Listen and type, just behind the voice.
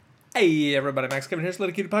Hey everybody, Max Kevin here,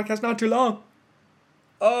 Little Kitty Podcast, not too long.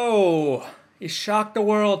 Oh, he shocked the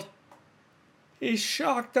world. He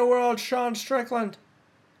shocked the world, Sean Strickland.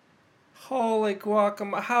 Holy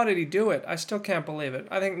guacamole, how did he do it? I still can't believe it.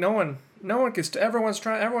 I think no one can, everyone's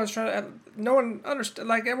trying to, no one understand,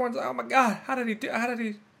 like everyone's, oh my god,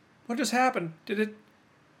 what just happened?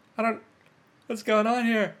 What's going on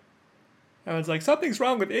here? Everyone's like, something's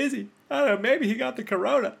wrong with Izzy. I don't know, maybe he got the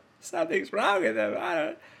corona. Something's wrong with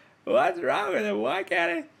him, what's wrong with him? Why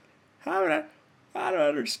can't he? I don't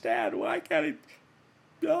understand. Why can't he?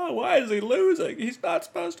 Oh, why is he losing? He's not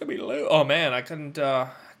supposed to be losing. Oh man, I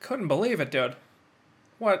couldn't believe it, dude.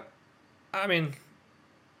 What? I mean,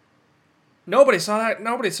 nobody saw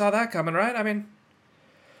that coming, right? I mean,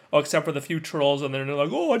 oh, except for the few trolls, and they're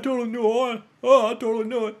like, oh, I totally knew it. Oh, I totally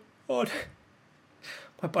knew it. Oh,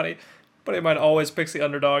 my buddy of mine always picks the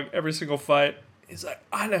underdog every single fight. He's like,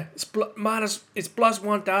 I know, it's plus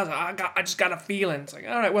 1,000. I just got a feeling. It's like,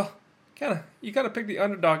 all right, well, you gotta pick the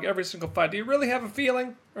underdog every single fight. Do you really have a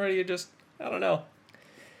feeling, or do you just, I don't know.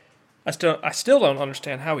 I still don't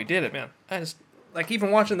understand how he did it, man. I just, like,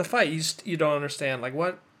 even watching the fight, you don't understand, like,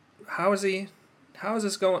 what, how is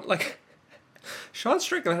this going? Like, Sean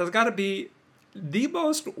Strickland has got to be the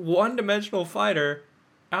most one-dimensional fighter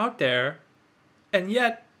out there, and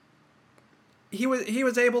yet he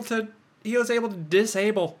was able to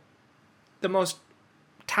disable the most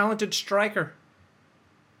talented striker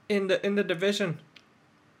in the division.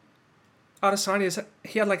 Adesanya,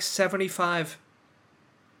 he had like 75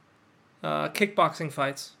 kickboxing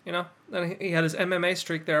fights, you know? And he had his MMA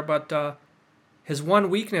streak there, but his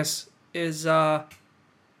one weakness is the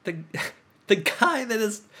guy that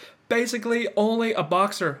is basically only a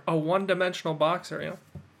boxer, a one-dimensional boxer, you know?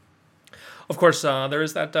 Of course, there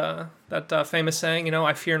is that famous saying, you know,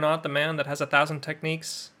 I fear not the man that has 1,000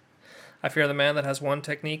 techniques. I fear the man that has one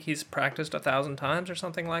technique he's practiced 1,000 times, or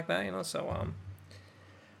something like that, you know. So,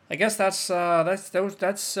 I guess that's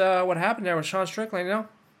what happened there with Sean Strickland, you know.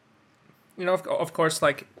 You know, of course,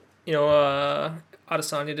 like, you know,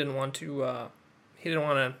 Adesanya didn't want to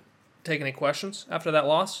take any questions after that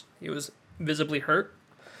loss. He was visibly hurt,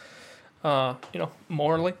 you know,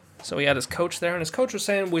 morally. So he had his coach there, and his coach was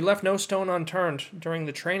saying, we left no stone unturned during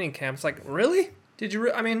the training camp. It's like, really? Did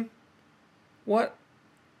you I mean, what?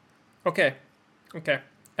 Okay.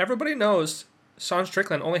 Everybody knows Sean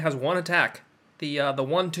Strickland only has one attack. The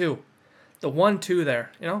 1-2. The 1-2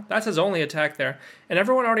 there. You know, that's his only attack there. And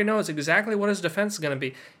everyone already knows exactly what his defense is going to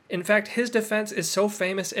be. In fact, his defense is so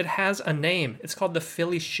famous, it has a name. It's called the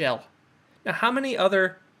Philly Shell. Now, how many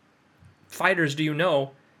other fighters do you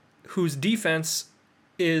know whose defense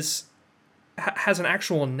has an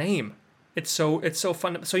actual name? It's so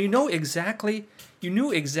fun. So you knew exactly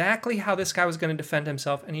how this guy was going to defend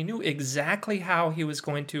himself, and you knew exactly how he was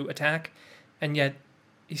going to attack, and yet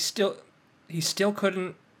he still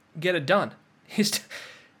couldn't get it done.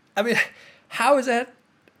 I mean, how is that?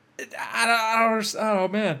 I don't understand. Oh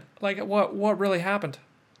man, like what really happened?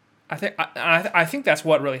 I think that's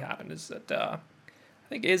what really happened, is that I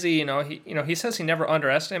think Izzy, he says he never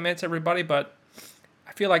underestimates everybody, but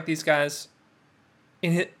I feel like these guys,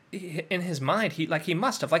 in his mind, he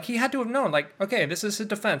must have, like, he had to have known, like, okay, this is his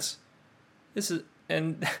defense.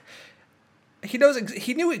 And he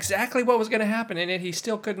knew exactly what was going to happen, and yet he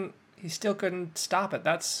still couldn't stop it.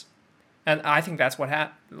 And I think that's what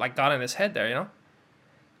got in his head there, you know.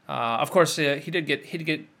 Of course, he did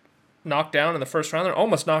get knocked down in the first round there,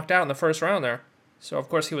 almost knocked out in the first round there. So of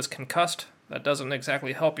course he was concussed. That doesn't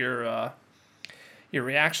exactly help your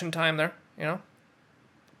reaction time there, you know.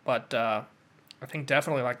 But I think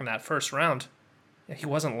definitely, like, in that first round, he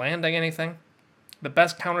wasn't landing anything. The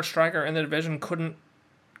best counter striker in the division couldn't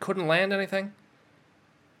land anything.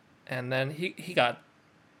 And then he got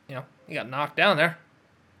knocked down there.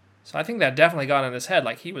 So I think that definitely got in his head.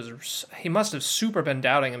 Like, he must have super been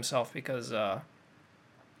doubting himself, because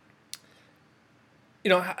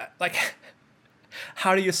like,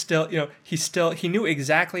 how do you still, he knew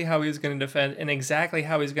exactly how he was going to defend and exactly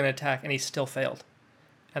how he was going to attack, and he still failed.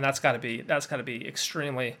 And that's got to be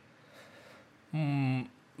extremely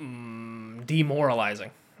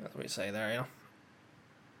demoralizing. That's what we say there, you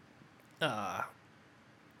know.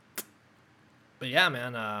 But yeah,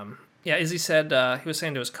 man. Yeah, Izzy said he was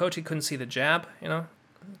saying to his coach he couldn't see the jab, you know,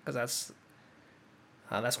 because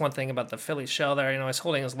that's one thing about the Philly Shell there. You know, he's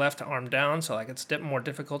holding his left arm down, so like it's more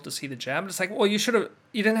difficult to see the jab. It's like, well, you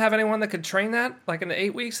didn't have anyone that could train that, like, in the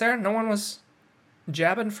 8 weeks there. No one was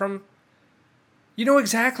jabbing from. You know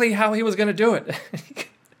exactly how he was going to do it.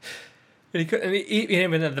 And he couldn't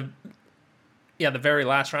even at the very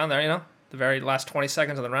last round there, you know. The very last 20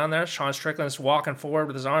 seconds of the round there, Sean Strickland's walking forward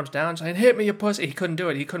with his arms down, saying, "Hit me, you pussy." He couldn't do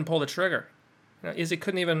it. He couldn't pull the trigger. Izzy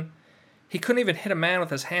couldn't even hit a man with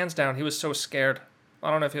his hands down. He was so scared. I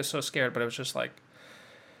don't know if he was so scared, but it was just like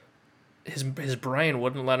his brain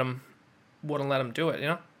wouldn't let him do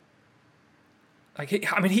it, Like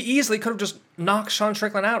he easily could have just knocked Sean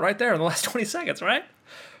Strickland out right there in the last 20 seconds, right?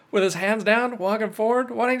 With his hands down, walking forward.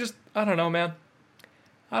 Why don't he just, I don't know, man.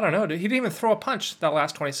 I don't know, dude. He didn't even throw a punch that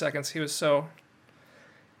last 20 seconds. He was so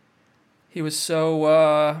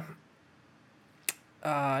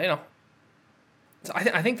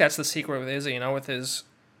I think that's the secret with Izzy,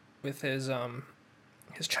 with his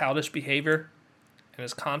childish behavior and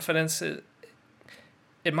his confidence. It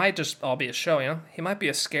might just all be a show, He might be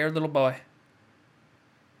a scared little boy.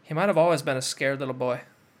 He might have always been a scared little boy.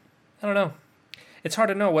 I don't know. It's hard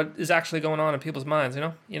to know what is actually going on in people's minds,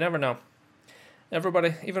 You never know.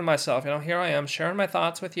 Everybody, even myself, here I am sharing my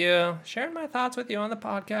thoughts with you on the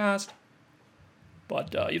podcast.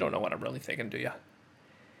 But you don't know what I'm really thinking, do you?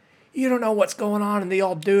 You don't know what's going on in the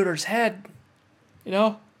old duder's head.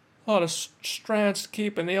 A lot of strands to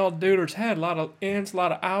keep in the old duder's head. A lot of ins, a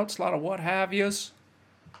lot of outs, a lot of what have yous.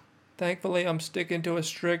 Thankfully, I'm sticking to a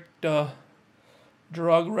strict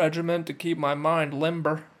drug regimen to keep my mind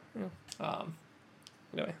limber.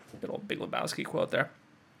 Anyway, good old Big Lebowski quote there.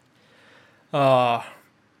 Yeah,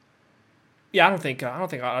 I don't think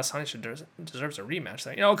Adesanya deserves a rematch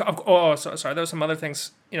there. Sorry. There's some other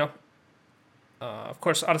things. Of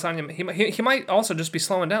course, Adesanya he might also just be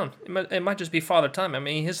slowing down. It might just be father time. I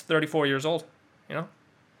mean, he's 34 years old.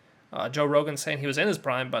 Joe Rogan's saying he was in his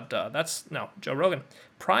prime, but that's no Joe Rogan.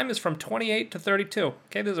 Prime is from 28 to 32.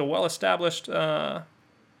 Okay, this is a well-established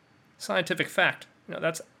scientific fact.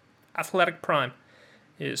 That's athletic prime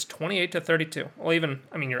is 28 to 32. Well,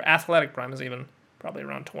 your athletic prime is even probably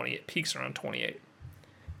around 28. Peaks around 28,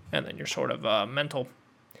 and then your sort of mental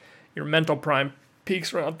prime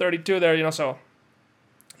peaks around 32 there. So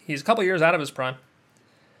he's a couple years out of his prime.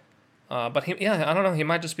 But I don't know. He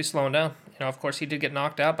might just be slowing down. Of course, he did get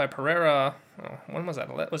knocked out by Pereira. When was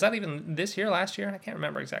that? Was that even this year, last year? I can't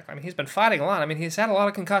remember exactly. I mean, he's been fighting a lot. I mean, he's had a lot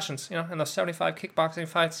of concussions, in those 75 kickboxing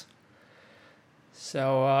fights.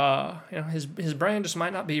 So, his brain just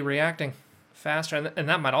might not be reacting faster. And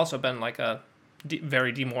that might also have been like a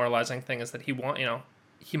very demoralizing thing, is that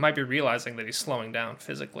he might be realizing that he's slowing down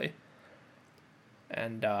physically.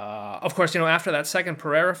 And, of course, after that second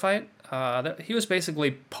Pereira fight, he was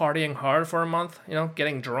basically partying hard for a month,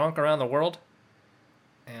 getting drunk around the world.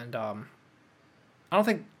 And I don't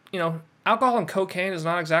think, alcohol and cocaine is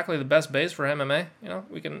not exactly the best base for MMA.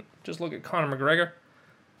 We can just look at Conor McGregor,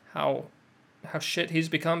 how shit he's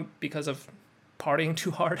become because of partying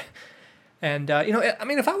too hard. And,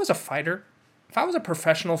 if I was a fighter, if I was a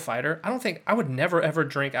professional fighter, I would never, ever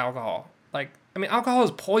drink alcohol. Alcohol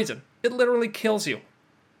is poison. It literally kills you.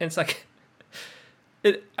 And it's like,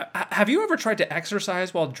 have you ever tried to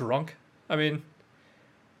exercise while drunk? He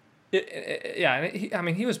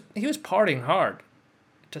was partying hard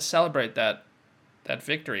to celebrate that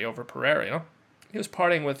victory over Pereira. He was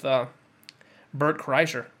partying with Bert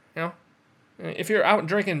Kreischer. If you're out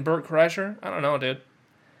drinking Bert Kreischer, I don't know, dude.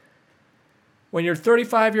 When you're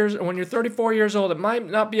 34 years old, it might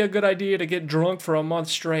not be a good idea to get drunk for a month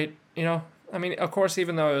straight. Of course,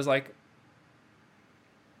 even though it was like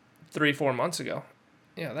 3-4 months ago.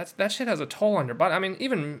 That shit has a toll on your body.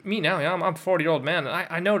 Even me now, I'm a 40-year-old man, and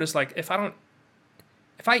I notice, like, if I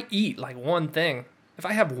eat, like, one thing, if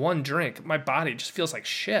I have one drink, my body just feels like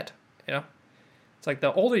shit, It's like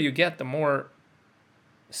the older you get, the more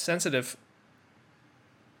sensitive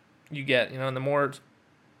you get, and the more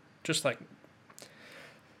just, like,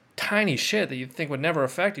 tiny shit that you think would never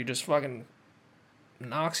affect you just fucking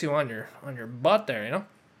knocks you on your butt there,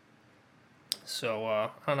 So, I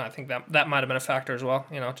don't know, I think that might have been a factor as well,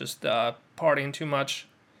 just partying too much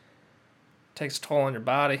takes a toll on your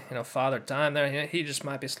body, father time there, he just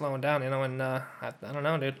might be slowing down, and I don't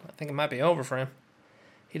know, dude, I think it might be over for him.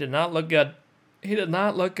 He did not look good. He did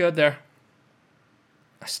not look good there.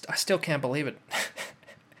 I still can't believe it.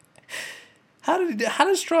 How did he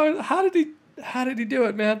do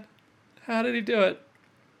it, man? How did he do it?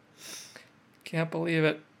 Can't believe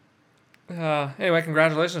it. Anyway,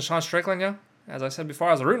 congratulations, Sean Strickland. As I said before,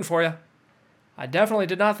 I was rooting for you. I definitely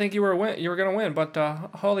did not think you were going to win, but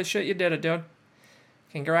holy shit, you did it, dude.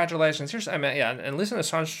 Congratulations. And listen to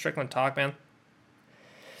Sean Strickland talk, man.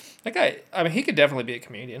 That guy, he could definitely be a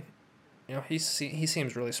comedian. He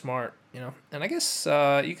seems really smart, And I guess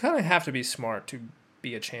you kind of have to be smart to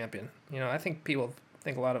be a champion. I think people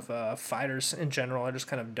think a lot of fighters in general are just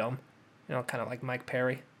kind of dumb. Kind of like Mike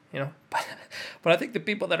Perry. you know. But I think the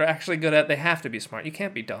people that are actually good at it, they have to be smart. You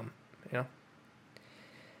can't be dumb, you know.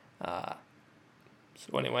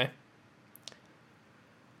 So anyway.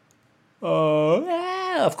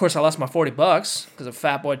 Of course, I lost my $40 because a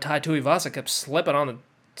fat boy Tai Tuivasa kept slipping on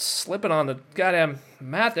the goddamn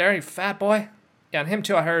mat there. You fat boy. Yeah, and him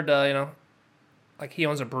too. I heard, like he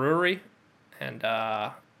owns a brewery, and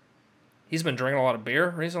he's been drinking a lot of beer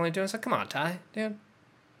recently too. I said, "Come on, Tai, dude,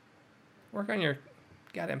 work on your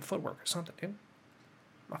goddamn footwork or something, dude."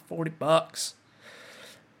 My $40.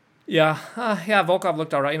 Yeah, Volkov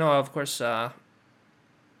looked all right. Of course, as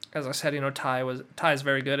I said, Ty's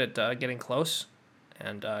very good at getting close,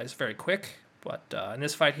 and he's very quick. But in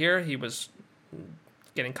this fight here, he was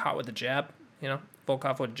getting caught with the jab.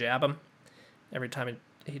 Volkov would jab him every time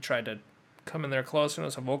he tried to come in there close. So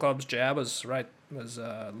Volkov's jab was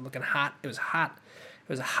looking hot. It was hot. It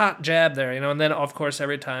was a hot jab there. And then of course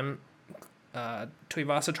every time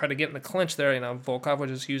Tuivasa tried to get in the clinch there, Volkov would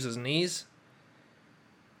just use his knees.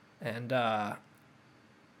 And so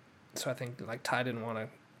I think like Ty didn't want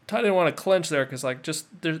to clinch there because like just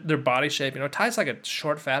their body shape. Ty's like a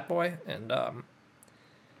short fat boy, and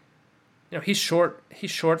he's short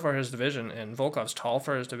for his division, and Volkov's tall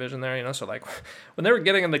for his division there. So like when they were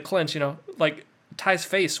getting in the clinch, like Ty's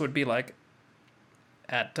face would be like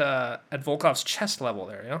at Volkov's chest level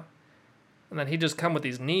there, and then he'd just come with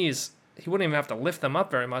these knees. He wouldn't even have to lift them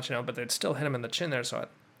up very much, but they'd still hit him in the chin there. So,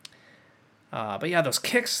 but yeah, those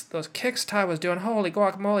kicks Ty was doing, holy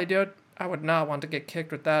guacamole, dude! I would not want to get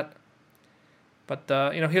kicked with that. But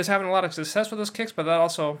he was having a lot of success with those kicks, but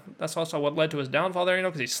that's also what led to his downfall there,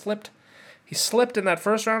 because he slipped in that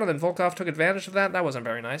first round, and then Volkov took advantage of that. That wasn't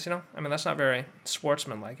very nice, that's not very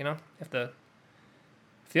sportsmanlike, If the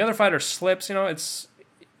other fighter slips, it's,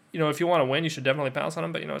 if you want to win, you should definitely pounce on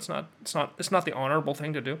him, but it's not the honorable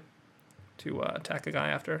thing to do, to attack a guy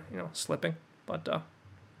after slipping. But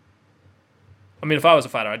if I was a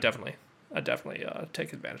fighter, I'd definitely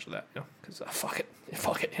take advantage of that, because fuck it,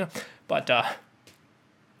 But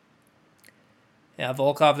yeah,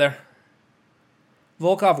 Volkov there.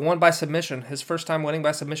 Volkov won by submission. His first time winning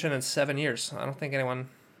by submission in 7 years. I don't think no one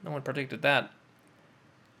predicted that.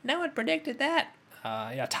 No one predicted that.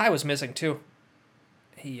 Yeah, Ty was missing too.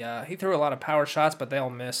 He threw a lot of power shots, but they all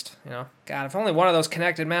missed. God, if only one of those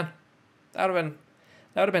connected, man, that would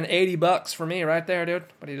have been $80 for me right there, dude.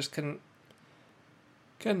 But he just couldn't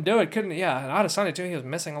do it. Yeah, and Adesanya too. He was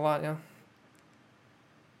missing a lot. Yeah,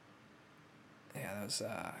 that was.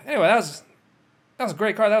 Anyway, that was a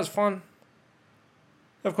great card. That was fun.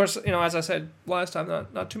 Of course, as I said last time,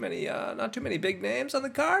 not too many big names on the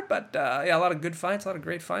card, but yeah, a lot of good fights, a lot of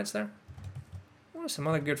great fights there. What are some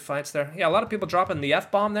other good fights there? Yeah, a lot of people dropping the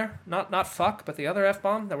F-bomb there. Not fuck, but the other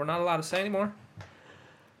F-bomb that we're not allowed to say anymore.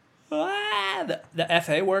 The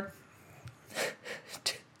FA word.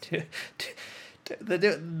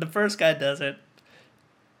 The first guy does it,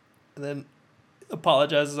 and then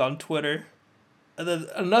apologizes on Twitter, and then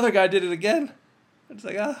another guy did it again. It's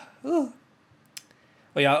like, oh.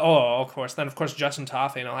 Well, yeah, of course. Then, of course, Justin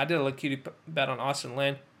Tafa, I did a little cutie bet on Austin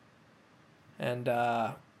Lane. And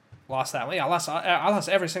lost that one. Yeah, I lost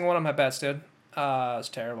every single one of my bets, dude. It was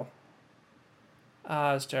terrible.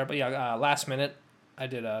 Yeah, last minute, I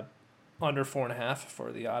did under 4.5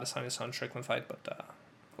 for the Adesanya Strickland fight, but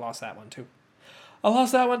lost that one, too. I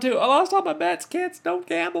lost all my bets, kids. Don't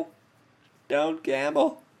gamble.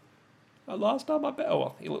 I lost all my bets.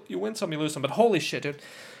 Oh, well, you win some, you lose some. But holy shit, dude.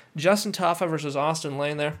 Justin Tafa versus Austin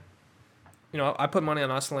Lane there. I put money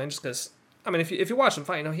on Austin Lane just because, if you watch him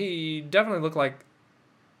fight, he definitely looked like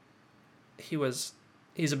he's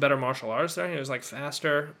a better martial artist there. He was like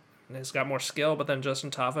faster and he's got more skill, but then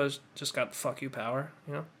Justin Tafa's just got fuck you power,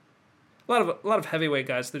 A lot of heavyweight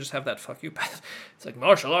guys, they just have that fuck you power. It's like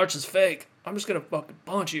martial arts is fake. I'm just gonna fucking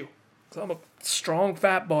punch you because I'm a strong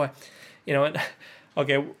fat boy. And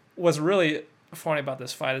okay, what's really funny about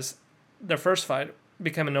this fight is their first fight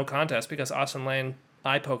became a no contest because Austin Lane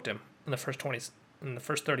eye poked him in the first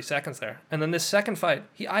 30 seconds there. And then this second fight,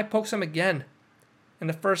 he eye pokes him again in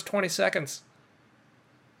the first 20 seconds.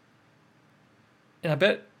 And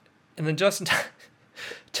then Justin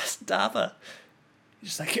Tafa, he's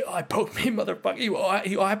just like, you eye poked me, motherfucker.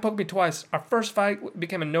 You eye poked me twice. Our first fight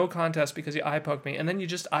became a no contest because you eye poked me, and then you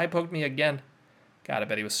just eye poked me again. God, I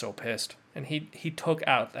bet he was so pissed. And he took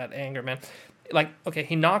out that anger, man. Like, okay,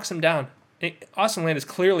 he knocks him down. Austin Lane is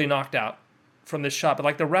clearly knocked out from this shot, but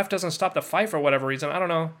like the ref doesn't stop the fight for whatever reason. I don't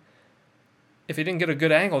know if he didn't get a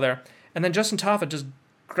good angle there. And then Justin Tafa just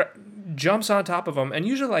jumps on top of him, and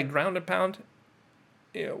usually like ground and pound,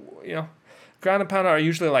 ground and pound are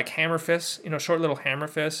usually like hammer fists, short little hammer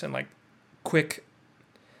fists and like quick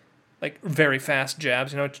like very fast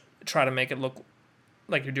jabs, try to make it look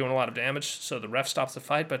like you're doing a lot of damage so the ref stops the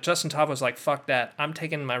fight. But Justin Tafa was like, fuck that. I'm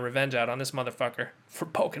taking my revenge out on this motherfucker for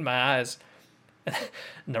poking my eyes. And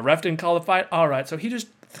the ref didn't call the fight. All right, so he just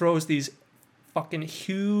throws these fucking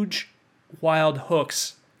huge, wild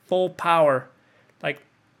hooks, full power. Like,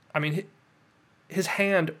 I mean, his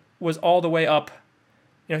hand was all the way up,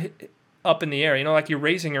 up in the air. Like you're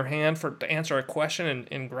raising your hand to answer a question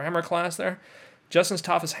in grammar class there. Justin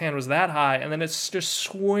Tafa's hand was that high, and then it just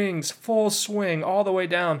swings, full swing, all the way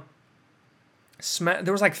down.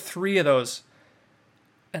 There was like 3 of those.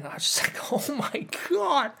 And I was just like, oh my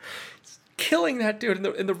God. He's killing that dude.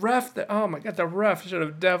 And the ref, oh my God, the ref should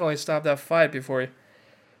have definitely stopped that fight before he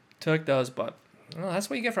took those. But that's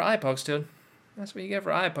what you get for eye pokes, dude. That's what you get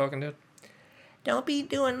for eye poking, dude. Don't be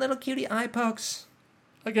doing little cutie eye pokes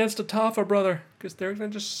against a Tafa brother, because they're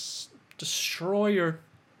going to just destroy your...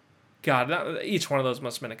 God, each one of those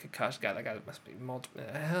must have been a concussion. God, that guy must be multiple...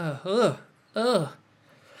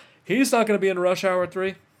 He's not going to be in Rush Hour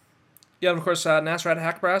 3. Yeah, and of course, Nasrat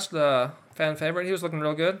Hakparas, the fan favorite, he was looking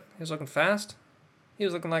real good. He was looking fast. He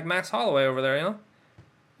was looking like Max Holloway over there,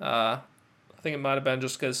 I think it might have been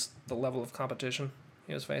just because the level of competition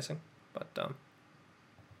he was facing. But, then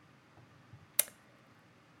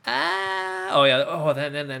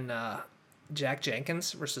Jack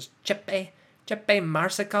Jenkins versus Chepe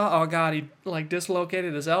Marsica. Oh, God, he,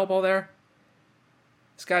 dislocated his elbow there.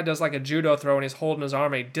 This guy does, a judo throw, and he's holding his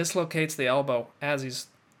arm, and he dislocates the elbow as he's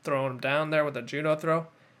throwing him down there with a judo throw.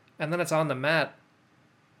 And then it's on the mat.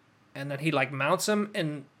 And then he, mounts him,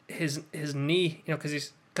 and his knee,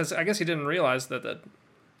 because I guess he didn't realize or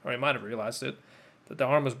he might have realized it, that the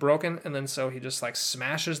arm was broken, and then so he just,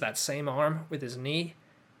 smashes that same arm with his knee.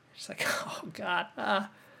 It's like, oh, God.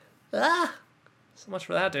 So much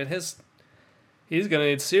for that, dude. He's going to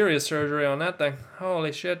need serious surgery on that thing.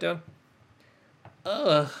 Holy shit, dude.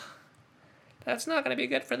 Ugh. That's not going to be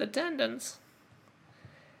good for the tendons.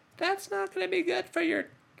 That's not going to be good for your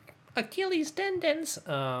Achilles tendons.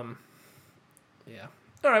 Yeah.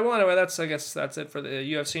 All right, well, anyway, I guess that's it for the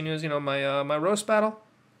UFC news. My roast battle.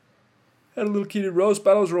 Had a little heated roast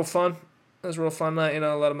battle. It was real fun. It was a real fun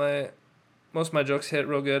night. Most of my jokes hit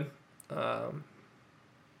real good. I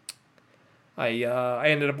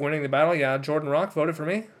ended up winning the battle. Yeah, Jordan Rock voted for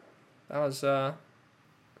me. That was a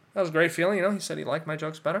great feeling. He said he liked my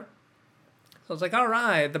jokes better. So I was like, all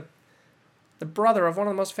right, the brother of one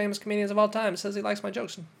of the most famous comedians of all time says he likes my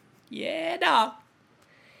jokes. Yeah, dog.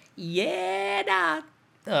 Yeah, dog.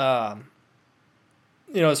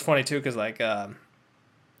 It's funny too, because right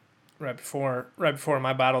before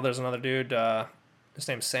my battle, there's another dude. His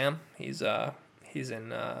name's Sam. He's a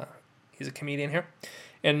comedian here,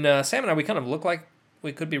 and Sam and I, we kind of look like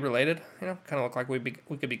we could be related. Kind of look like we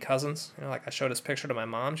could be cousins. I showed his picture to my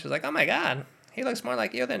mom. She's like, "Oh my God, he looks more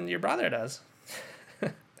like you than your brother does."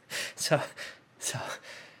 So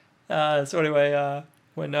anyway,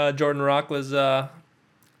 when Jordan Rock was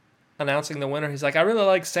announcing the winner, he's like, "I really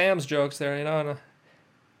like Sam's jokes there," and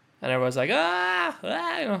everyone's like,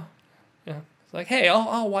 It's like, hey,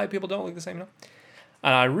 all white people don't look the same,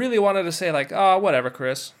 And I really wanted to say whatever,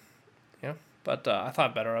 Chris, but I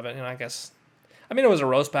thought better of it, I guess. I mean, it was a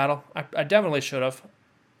roast battle. I definitely should have.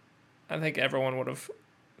 I think everyone would have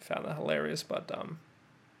found that hilarious, but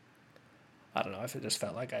I don't know if it just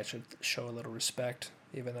felt like I should show a little respect,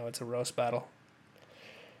 even though it's a roast battle.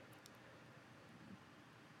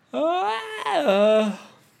 But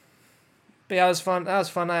yeah, it was fun. That was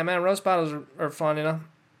a fun night, man. Roast battles are fun,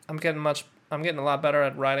 I'm getting a lot better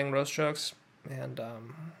at writing roast jokes, and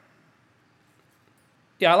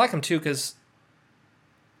yeah, I like them too, because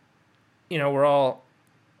we're all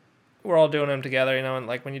doing them together, and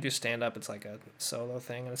when you do stand up, it's like a solo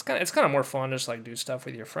thing, and it's kind of more fun to just do stuff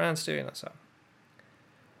with your friends too, So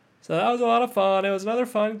that was a lot of fun. It was another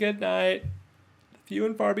fun good night. Few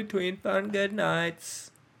and far between fun good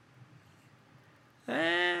nights.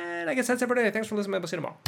 And I guess that's it for today. Thanks for listening. We'll see you tomorrow.